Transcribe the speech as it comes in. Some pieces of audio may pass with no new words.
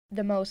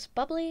The most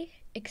bubbly,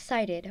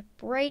 excited,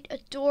 bright,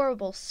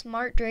 adorable,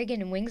 smart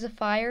dragon in Wings of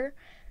Fire,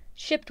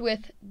 shipped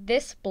with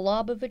this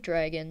blob of a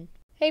dragon.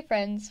 Hey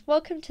friends,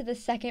 welcome to the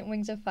second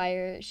Wings of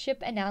Fire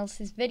ship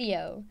analysis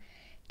video.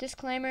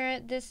 Disclaimer,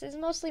 this is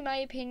mostly my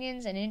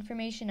opinions and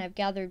information I've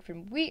gathered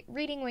from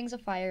reading Wings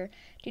of Fire.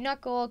 Do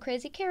not go all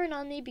crazy Karen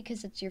on me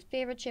because it's your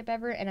favorite ship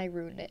ever and I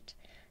ruined it.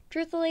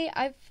 Truthfully,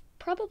 I've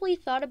probably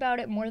thought about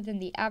it more than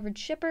the average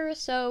shipper,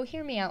 so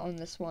hear me out on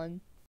this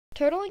one.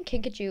 Turtle and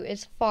Kinkajou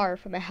is far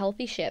from a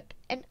healthy ship,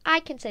 and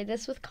I can say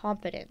this with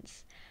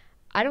confidence.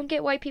 I don't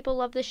get why people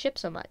love this ship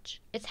so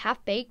much. It's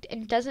half-baked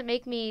and doesn't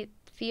make me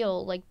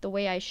feel like the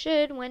way I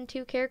should when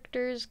two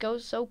characters go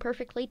so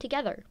perfectly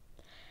together.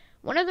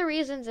 One of the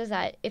reasons is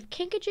that if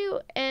Kinkajou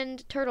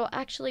and Turtle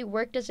actually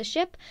worked as a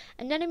ship,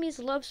 an enemy's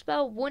love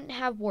spell wouldn't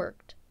have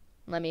worked.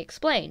 Let me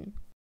explain.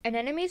 An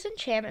enemy's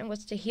enchantment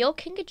was to heal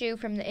Kinkajou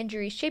from the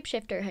injury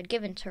Shapeshifter had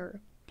given to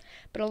her.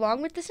 But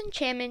along with this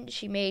enchantment,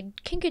 she made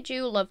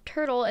Kinkajou love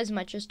Turtle as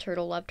much as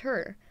Turtle loved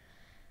her.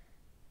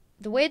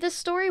 The way this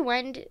story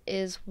went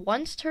is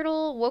once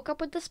Turtle woke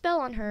up with the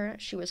spell on her,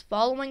 she was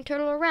following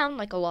Turtle around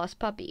like a lost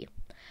puppy.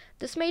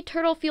 This made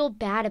Turtle feel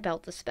bad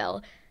about the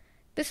spell.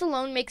 This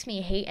alone makes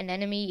me hate an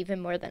enemy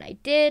even more than I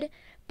did,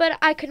 but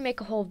I could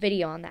make a whole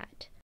video on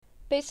that.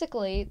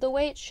 Basically, the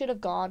way it should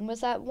have gone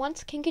was that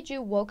once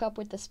Kinkajou woke up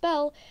with the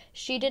spell,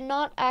 she did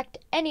not act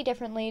any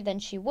differently than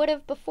she would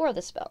have before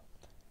the spell.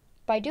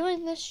 By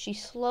doing this, she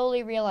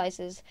slowly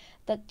realizes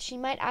that she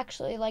might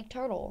actually like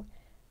Turtle.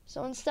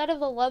 So instead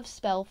of the love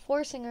spell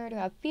forcing her to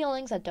have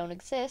feelings that don't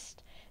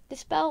exist, the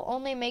spell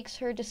only makes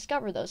her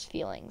discover those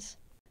feelings.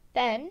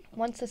 Then,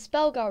 once the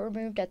spell got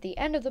removed at the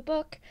end of the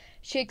book,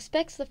 she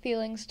expects the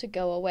feelings to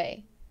go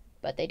away.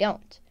 But they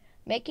don't,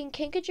 making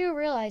Kinkajou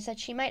realize that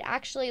she might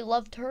actually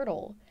love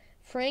Turtle,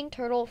 freeing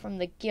Turtle from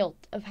the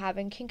guilt of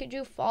having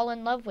Kinkajou fall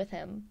in love with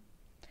him.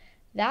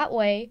 That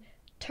way,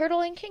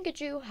 Turtle and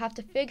Kinkajou have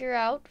to figure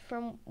out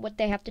from what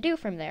they have to do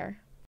from there.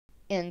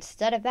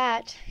 Instead of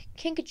that,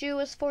 Kinkajou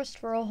was forced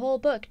for a whole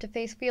book to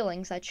face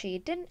feelings that she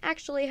didn't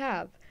actually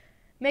have,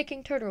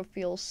 making Turtle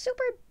feel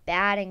super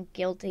bad and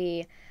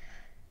guilty.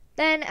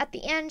 Then, at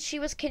the end, she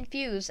was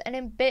confused and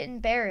a bit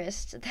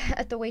embarrassed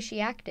at the way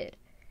she acted.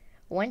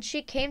 Once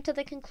she came to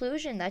the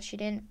conclusion that she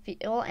didn't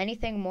feel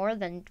anything more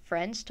than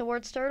friends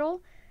towards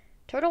Turtle,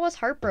 Turtle was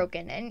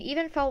heartbroken and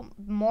even felt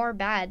more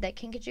bad that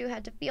Kinkajou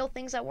had to feel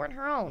things that weren't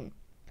her own.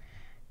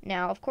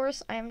 Now, of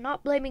course, I am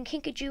not blaming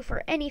Kinkajou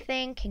for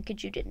anything.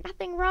 Kinkajou did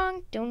nothing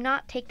wrong. Do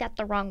not take that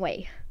the wrong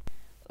way.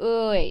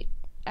 Wait,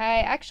 I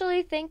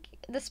actually think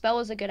the spell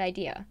was a good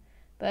idea.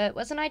 But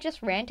wasn't I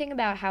just ranting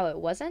about how it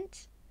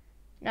wasn't?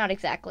 Not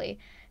exactly.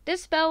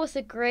 This spell was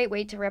a great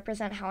way to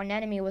represent how an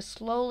enemy was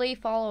slowly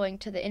following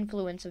to the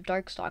influence of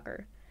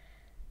Darkstalker,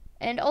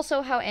 and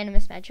also how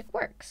animus magic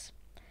works.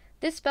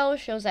 This spell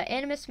shows that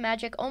animus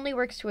magic only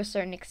works to a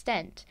certain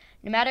extent.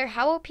 No matter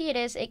how OP it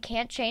is, it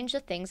can't change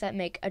the things that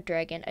make a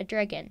dragon a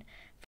dragon.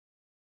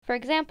 For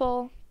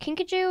example,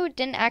 Kinkajou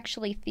didn't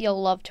actually feel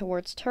love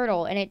towards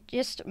Turtle, and it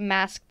just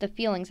masked the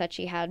feelings that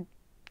she had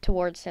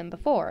towards him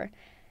before,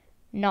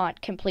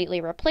 not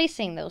completely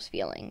replacing those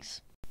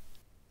feelings.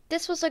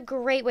 This was a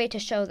great way to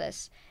show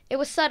this. It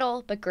was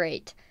subtle, but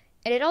great.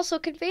 And it also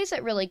conveys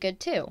it really good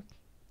too.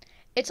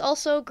 It's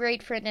also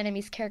great for an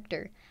enemy's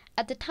character.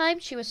 At the time,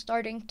 she was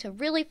starting to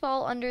really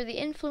fall under the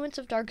influence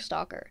of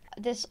Darkstalker.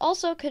 This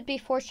also could be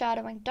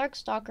foreshadowing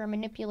Darkstalker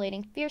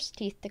manipulating Fierce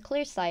Teeth to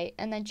Clearsight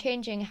and then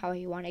changing how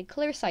he wanted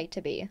Clearsight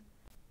to be.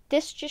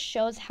 This just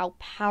shows how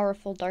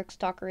powerful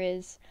Darkstalker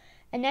is.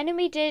 An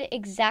enemy did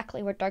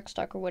exactly what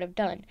Darkstalker would have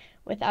done,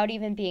 without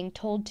even being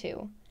told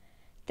to.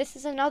 This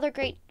is another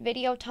great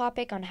video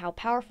topic on how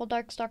powerful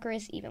Darkstalker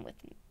is even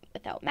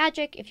without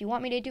magic. If you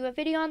want me to do a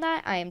video on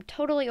that, I am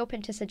totally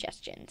open to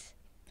suggestions.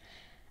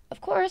 Of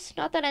course,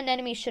 not that an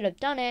enemy should have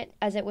done it,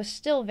 as it was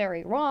still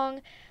very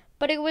wrong,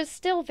 but it was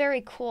still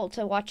very cool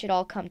to watch it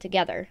all come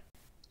together.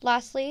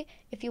 Lastly,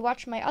 if you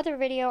watch my other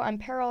video on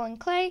Peril and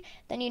Clay,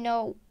 then you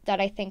know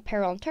that I think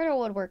Peril and Turtle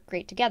would work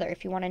great together.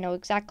 If you want to know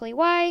exactly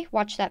why,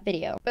 watch that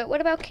video. But what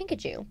about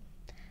Kinkajou?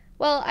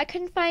 Well, I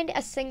couldn't find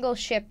a single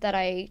ship that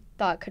I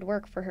thought could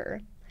work for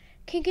her.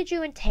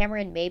 Kinkajou and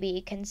Tamarin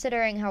maybe,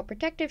 considering how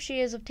protective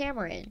she is of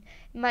Tamarin.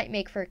 It might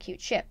make for a cute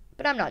ship,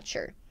 but I'm not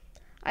sure.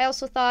 I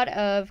also thought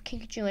of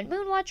Kinkajou and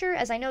Moonwatcher,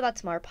 as I know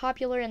that's more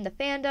popular in the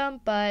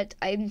fandom, but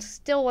I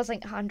still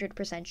wasn't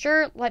 100%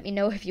 sure. Let me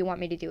know if you want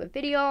me to do a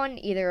video on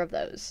either of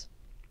those.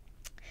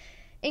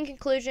 In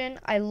conclusion,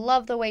 I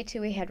love the way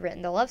Tui had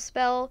written the love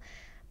spell,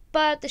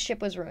 but the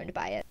ship was ruined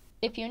by it.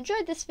 If you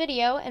enjoyed this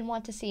video and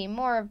want to see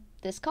more of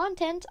this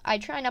content, I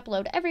try and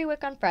upload every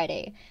week on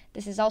Friday.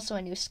 This is also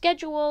a new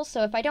schedule,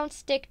 so if I don't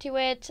stick to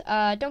it,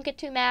 don't get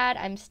too mad.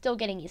 I'm still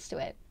getting used to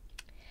it.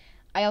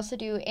 I also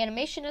do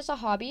animation as a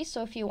hobby,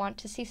 so if you want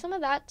to see some of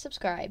that,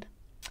 subscribe.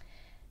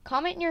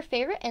 Comment your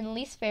favorite and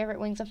least favorite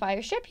Wings of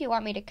Fire ship you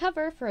want me to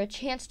cover for a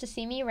chance to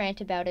see me rant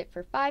about it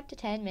for 5 to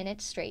 10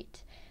 minutes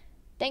straight.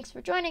 Thanks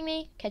for joining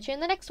me. Catch you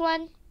in the next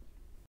one.